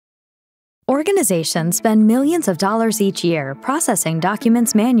Organizations spend millions of dollars each year processing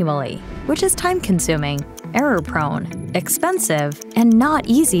documents manually, which is time-consuming, error-prone, expensive, and not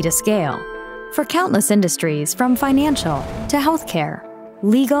easy to scale. For countless industries, from financial to healthcare,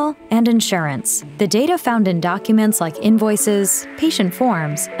 legal, and insurance, the data found in documents like invoices, patient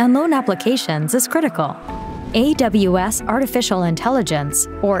forms, and loan applications is critical. AWS Artificial Intelligence,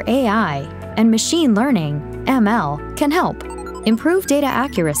 or AI, and machine learning, ML, can help improve data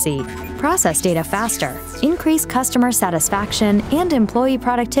accuracy, process data faster, increase customer satisfaction and employee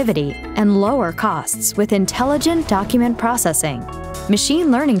productivity, and lower costs with intelligent document processing.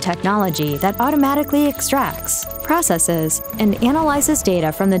 Machine learning technology that automatically extracts, processes, and analyzes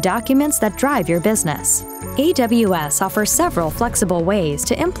data from the documents that drive your business. AWS offers several flexible ways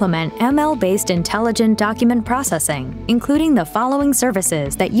to implement ML-based intelligent document processing, including the following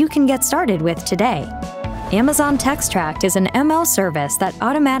services that you can get started with today. Amazon Textract is an ML service that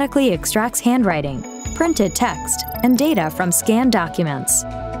automatically extracts handwriting, printed text, and data from scanned documents.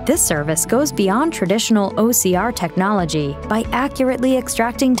 This service goes beyond traditional OCR technology by accurately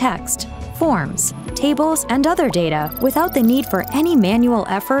extracting text, forms, tables, and other data without the need for any manual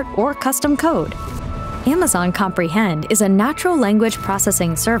effort or custom code. Amazon Comprehend is a natural language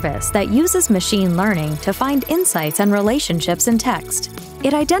processing service that uses machine learning to find insights and relationships in text.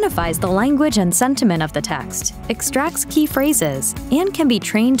 It identifies the language and sentiment of the text, extracts key phrases, and can be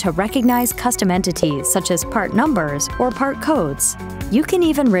trained to recognize custom entities such as part numbers or part codes. You can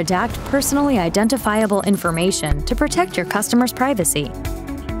even redact personally identifiable information to protect your customers' privacy.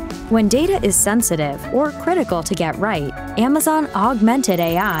 When data is sensitive or critical to get right, Amazon Augmented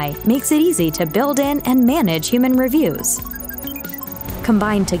AI makes it easy to build in and manage human reviews.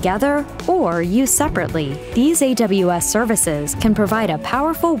 Combined together or used separately, these AWS services can provide a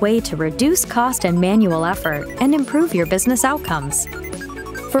powerful way to reduce cost and manual effort and improve your business outcomes.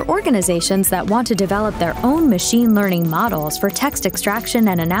 For organizations that want to develop their own machine learning models for text extraction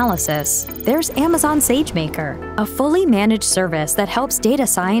and analysis, there's Amazon SageMaker, a fully managed service that helps data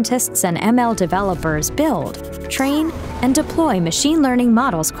scientists and ML developers build, train, and deploy machine learning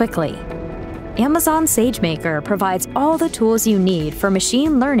models quickly. Amazon SageMaker provides all the tools you need for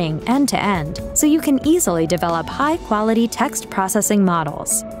machine learning end-to-end, so you can easily develop high-quality text processing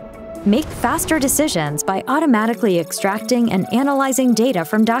models. Make faster decisions by automatically extracting and analyzing data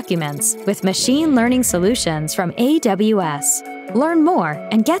from documents with machine learning solutions from AWS. Learn more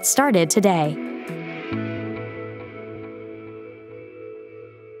and get started today.